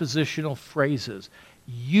prepositional phrases.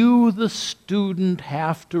 You, the student,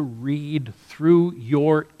 have to read through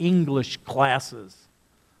your English classes,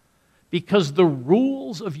 because the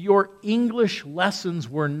rules of your English lessons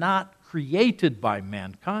were not created by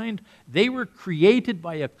mankind. They were created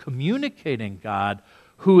by a communicating God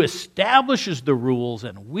who establishes the rules,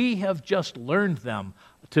 and we have just learned them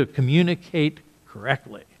to communicate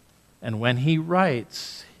correctly. And when he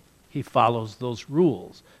writes, he follows those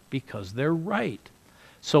rules because they're right.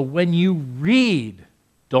 So when you read,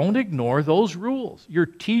 don't ignore those rules. Your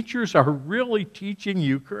teachers are really teaching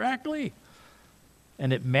you correctly.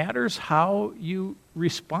 And it matters how you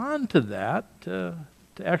respond to that to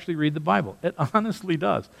actually read the Bible. It honestly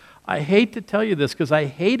does. I hate to tell you this because I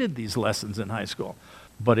hated these lessons in high school,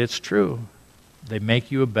 but it's true. They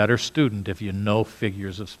make you a better student if you know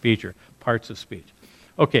figures of speech or parts of speech.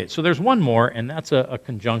 Okay, so there's one more, and that's a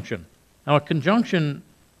conjunction. Now, a conjunction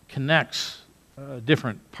connects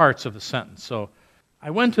different parts of a sentence. So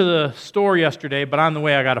I went to the store yesterday, but on the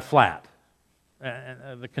way I got a flat.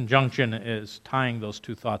 The conjunction is tying those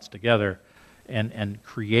two thoughts together and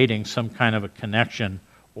creating some kind of a connection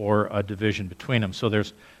or a division between them. So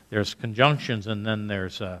there's conjunctions, and then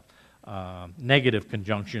there's negative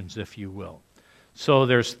conjunctions, if you will. So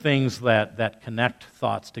there's things that connect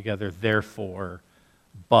thoughts together, therefore,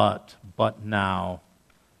 but now.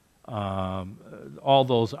 All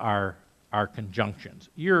those are conjunctions.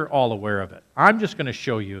 You're all aware of it. I'm just going to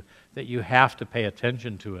show you that you have to pay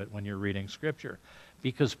attention to it when you're reading Scripture,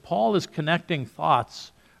 because Paul is connecting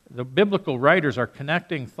thoughts. The biblical writers are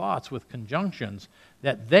connecting thoughts with conjunctions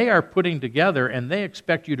that they are putting together, and they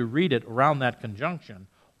expect you to read it around that conjunction.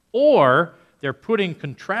 Or they're putting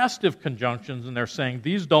contrastive conjunctions, and they're saying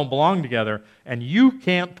these don't belong together, and you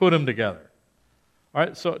can't put them together. All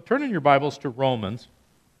right, so turn in your Bibles to Romans.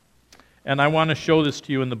 And I want to show this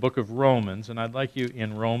to you in the book of Romans, and I'd like you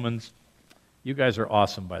in Romans. You guys are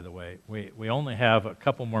awesome, by the way. We only have a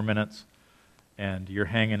couple more minutes, and you're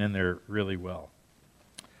hanging in there really well.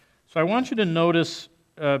 So I want you to notice,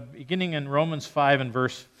 beginning in Romans 5 and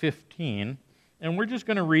verse 15, and we're just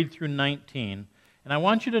going to read through 19, and I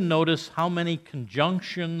want you to notice how many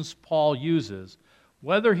conjunctions Paul uses.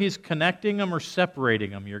 Whether he's connecting them or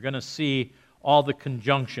separating them, you're going to see all the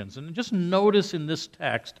conjunctions. And just notice in this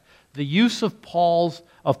text the use of Paul's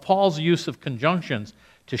use of conjunctions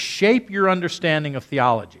to shape your understanding of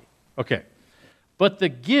theology. Okay, but the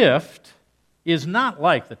gift is not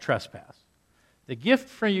like the trespass. The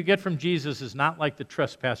gift you get from Jesus is not like the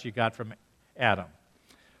trespass you got from Adam.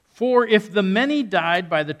 For if the many died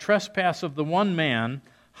by the trespass of the one man,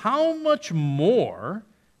 how much more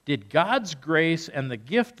did God's grace and the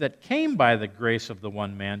gift that came by the grace of the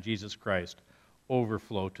one man, Jesus Christ,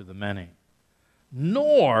 overflow to the many?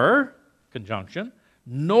 Nor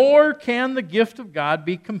can the gift of God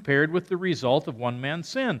be compared with the result of one man's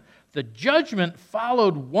sin. The judgment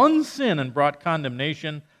followed one sin and brought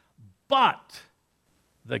condemnation, but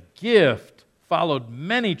the gift followed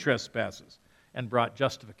many trespasses and brought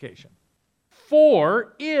justification.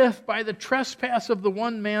 For if by the trespass of the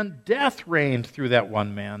one man death reigned through that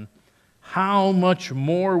one man, how much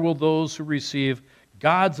more will those who receive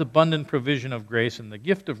God's abundant provision of grace and the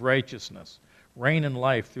gift of righteousness reign in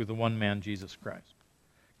life through the one man, Jesus Christ?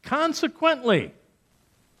 Consequently,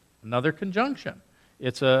 another conjunction.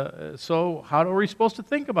 So how are we supposed to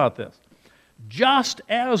think about this? Just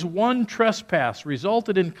as one trespass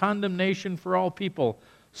resulted in condemnation for all people,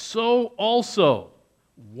 so also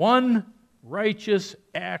one righteous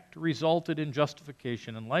act resulted in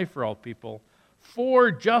justification and life for all people.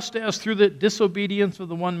 For just as through the disobedience of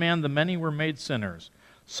the one man the many were made sinners,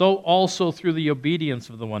 so also through the obedience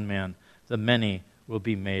of the one man the many will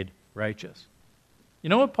be made righteous. You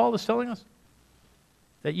know what Paul is telling us?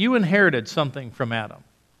 That you inherited something from Adam,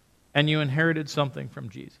 and you inherited something from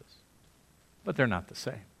Jesus. But they're not the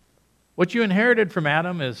same. What you inherited from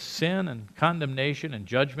Adam is sin and condemnation and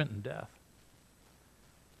judgment and death.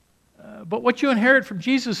 But what you inherit from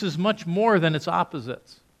Jesus is much more than its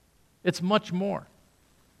opposites. It's much more.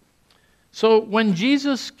 So when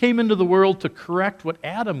Jesus came into the world to correct what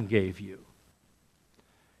Adam gave you,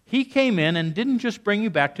 he came in and didn't just bring you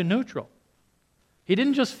back to neutral. He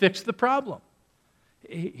didn't just fix the problem.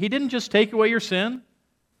 He didn't just take away your sin,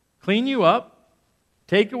 clean you up,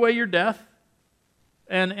 take away your death,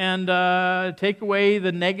 and take away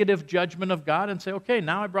the negative judgment of God and say, okay,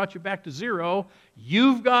 now I brought you back to zero.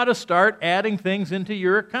 You've got to start adding things into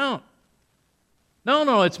your account.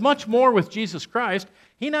 No, it's much more with Jesus Christ.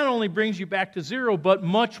 He not only brings you back to zero, but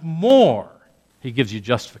much more. He gives you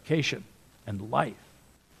justification and life.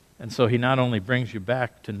 And so he not only brings you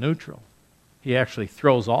back to neutral, He actually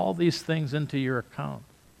throws all these things into your account.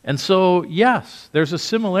 And so, yes, there's a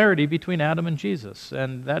similarity between Adam and Jesus,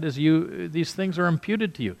 and that is these things are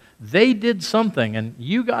imputed to you. They did something, and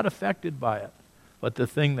you got affected by it. But the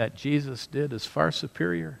thing that Jesus did is far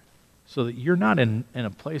superior, so that you're not in a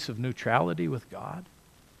place of neutrality with God.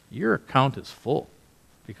 Your account is full,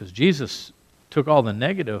 because Jesus took all the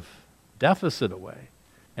negative deficit away.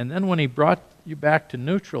 And then when he brought you back to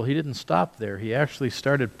neutral, he didn't stop there. He actually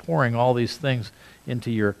started pouring all these things into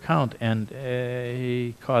your account, and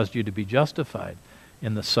he caused you to be justified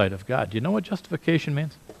in the sight of God. Do you know what justification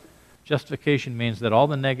means? Justification means that all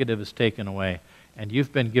the negative is taken away, and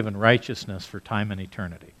you've been given righteousness for time and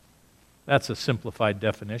eternity. That's a simplified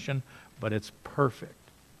definition, but it's perfect.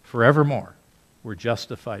 Forevermore, we're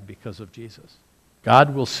justified because of Jesus.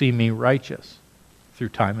 God will see me righteous through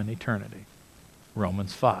time and eternity.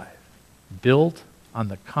 Romans 5, built on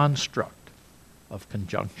the construct of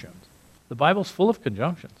conjunctions. The Bible's full of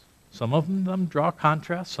conjunctions. Some of them draw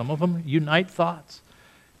contrast, some of them unite thoughts.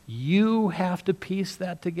 You have to piece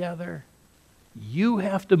that together. You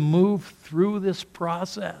have to move through this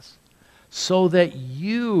process so that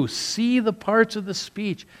you see the parts of the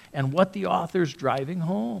speech and what the author's driving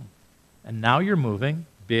home. And now you're moving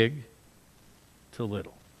big to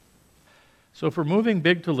little. So if we're moving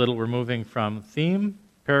big to little, we're moving from theme,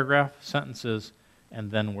 paragraph, sentences,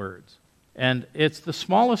 and then words. And it's the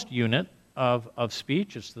smallest unit of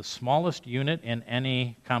speech. It's the smallest unit in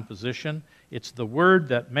any composition. It's the word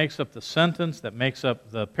that makes up the sentence, that makes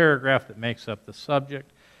up the paragraph, that makes up the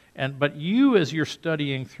subject. But you, as you're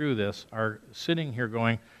studying through this, are sitting here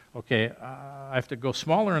going, okay, I have to go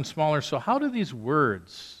smaller and smaller, so how do these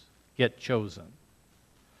words get chosen?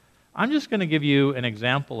 I'm just going to give you an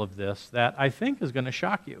example of this that I think is going to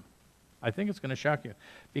shock you. I think it's going to shock you.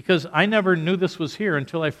 Because I never knew this was here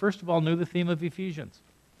until I first of all knew the theme of Ephesians.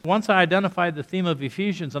 Once I identified the theme of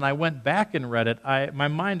Ephesians and I went back and read it, my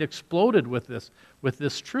mind exploded with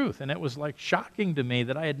this truth. And it was like shocking to me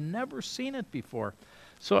that I had never seen it before.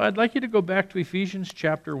 So I'd like you to go back to Ephesians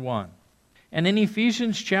chapter 1. And in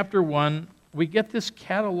Ephesians chapter 1, we get this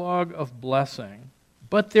catalog of blessing.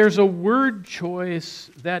 But there's a word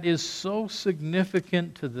choice that is so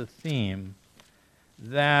significant to the theme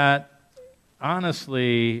that,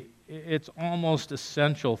 honestly, it's almost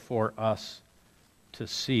essential for us to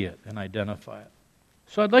see it and identify it.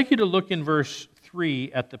 So I'd like you to look in verse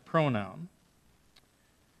 3 at the pronoun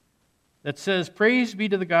that says, "Praise be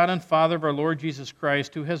to the God and Father of our Lord Jesus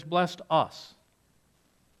Christ, who has blessed us."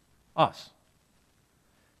 Us.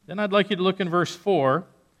 Then I'd like you to look in verse 4.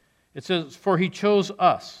 It says, "For he chose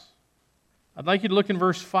us." I'd like you to look in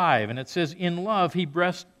verse 5, and it says, "In love he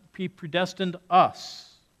predestined us."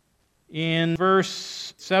 In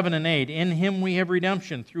verse 7 and 8, "In him we have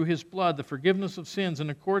redemption through his blood, the forgiveness of sins, in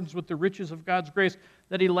accordance with the riches of God's grace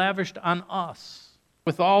that he lavished on us.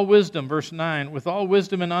 With all wisdom," verse 9, "with all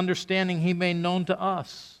wisdom and understanding he made known to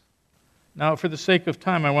us." Now, for the sake of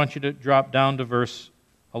time, I want you to drop down to verse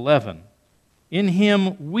 11. "In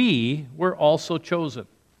him we were also chosen,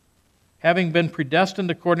 having been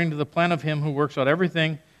predestined according to the plan of him who works out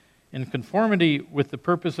everything in conformity with the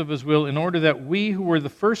purpose of his will, in order that we who were the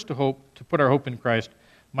first to put our hope in Christ,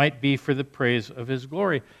 might be for the praise of his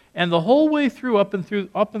glory." And the whole way through, up and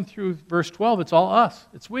through verse 12, it's all us.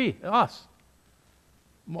 It's we, us.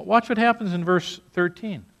 Watch what happens in verse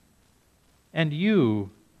 13. "And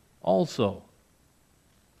you also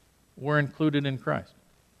were included in Christ."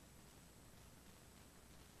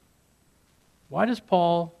 Why does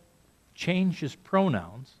Paul change his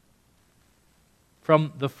pronouns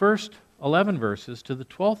from the first 11 verses to the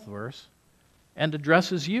 12th verse and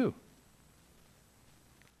addresses you?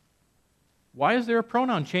 Why is there a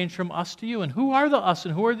pronoun change from us to you? And who are the us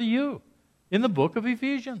and who are the you in the book of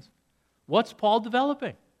Ephesians? What's Paul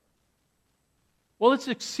developing? Well, it's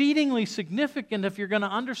exceedingly significant if you're going to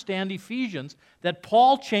understand Ephesians that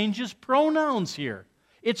Paul changes pronouns here.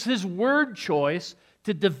 It's his word choice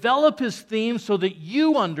to develop his theme so that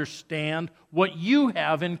you understand what you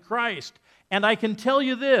have in Christ. And I can tell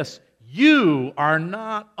you this, you are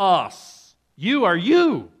not us. You are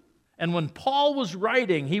you. And when Paul was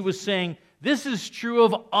writing, he was saying, this is true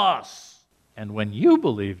of us. And when you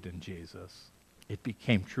believed in Jesus, it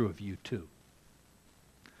became true of you too.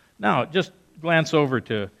 Now, just glance over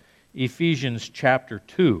to Ephesians chapter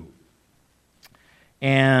 2.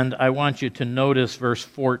 And I want you to notice verse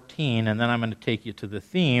 14, and then I'm going to take you to the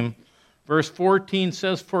theme. Verse 14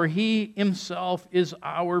 says, "For he himself is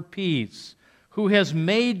our peace, who has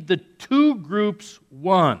made the two groups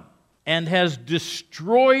one, and has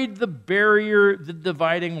destroyed the barrier, the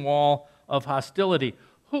dividing wall of hostility."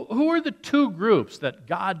 Who are the two groups that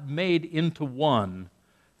God made into one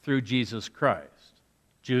through Jesus Christ?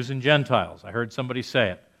 Jews and Gentiles. I heard somebody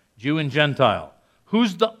say it. Jew and Gentile.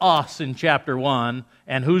 Who's the us in chapter 1,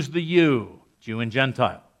 and who's the you? Jew and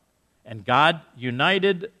Gentile. And God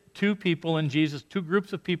united two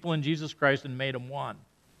groups of people in Jesus Christ and made them one.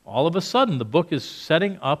 All of a sudden, the book is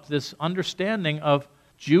setting up this understanding of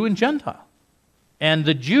Jew and Gentile. And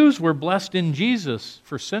the Jews were blessed in Jesus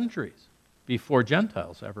for centuries before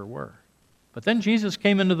Gentiles ever were. But then Jesus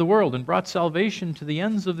came into the world and brought salvation to the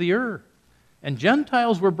ends of the earth. And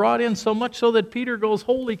Gentiles were brought in so much so that Peter goes,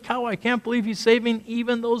 holy cow, I can't believe he's saving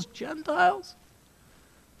even those Gentiles.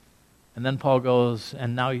 And then Paul goes,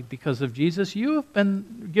 and now because of Jesus, you have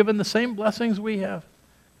been given the same blessings we have.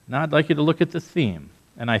 Now I'd like you to look at the theme.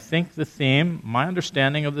 And I think the theme, my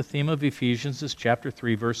understanding of the theme of Ephesians is chapter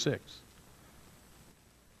 3, verse 6.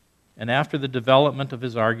 And after the development of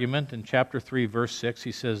his argument in chapter 3, verse 6,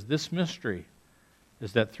 he says, this mystery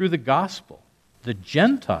is that through the gospel, the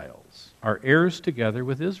Gentiles are heirs together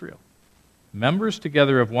with Israel, members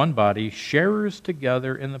together of one body, sharers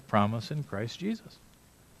together in the promise in Christ Jesus.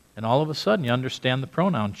 And all of a sudden you understand the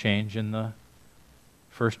pronoun change in the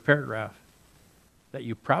first paragraph that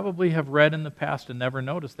you probably have read in the past and never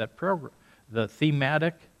noticed the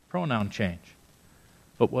thematic pronoun change.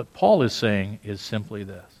 But what Paul is saying is simply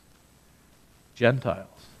this. Gentiles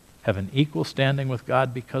have an equal standing with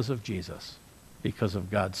God because of Jesus, because of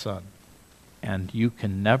God's Son. And you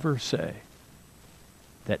can never say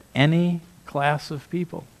that any class of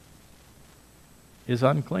people is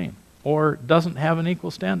unclean or doesn't have an equal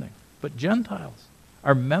standing. But Gentiles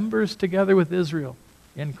are members together with Israel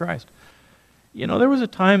in Christ. You know, there was a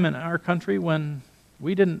time in our country when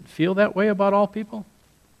we didn't feel that way about all people.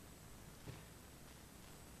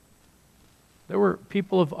 There were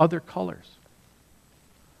people of other colors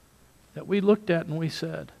that we looked at and we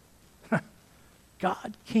said,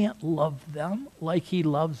 God can't love them like he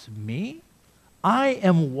loves me. I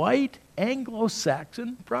am white,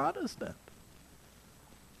 Anglo-Saxon, Protestant.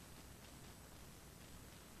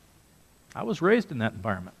 I was raised in that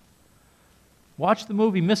environment. Watch the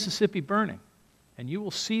movie Mississippi Burning, and you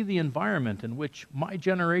will see the environment in which my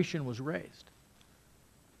generation was raised.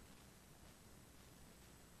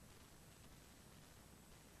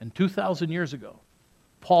 And 2,000 years ago,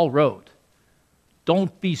 Paul wrote,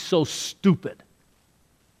 don't be so stupid.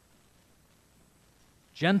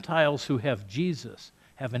 Gentiles who have Jesus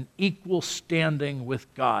have an equal standing with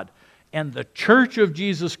God. And the Church of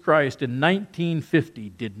Jesus Christ in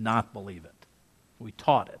 1950 did not believe it. We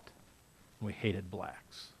taught it. We hated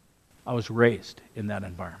blacks. I was raised in that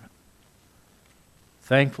environment.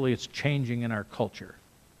 Thankfully, it's changing in our culture.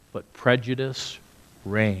 But prejudice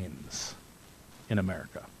reigns in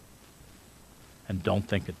America. And don't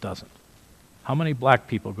think it doesn't. How many black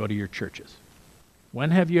people go to your churches?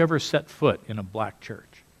 When have you ever set foot in a black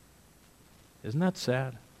church? Isn't that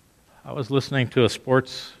sad? I was listening to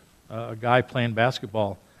a guy playing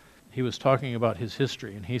basketball. He was talking about his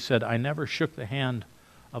history, and he said, I never shook the hand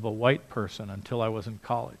of a white person until I was in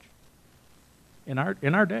college. In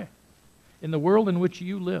our day, in the world in which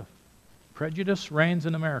you live, prejudice reigns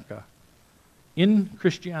in America, in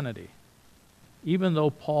Christianity, even though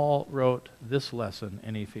Paul wrote this lesson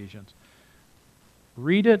in Ephesians.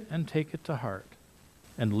 Read it and take it to heart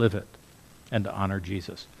and live it and to honor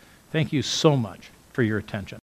Jesus. Thank you so much for your attention.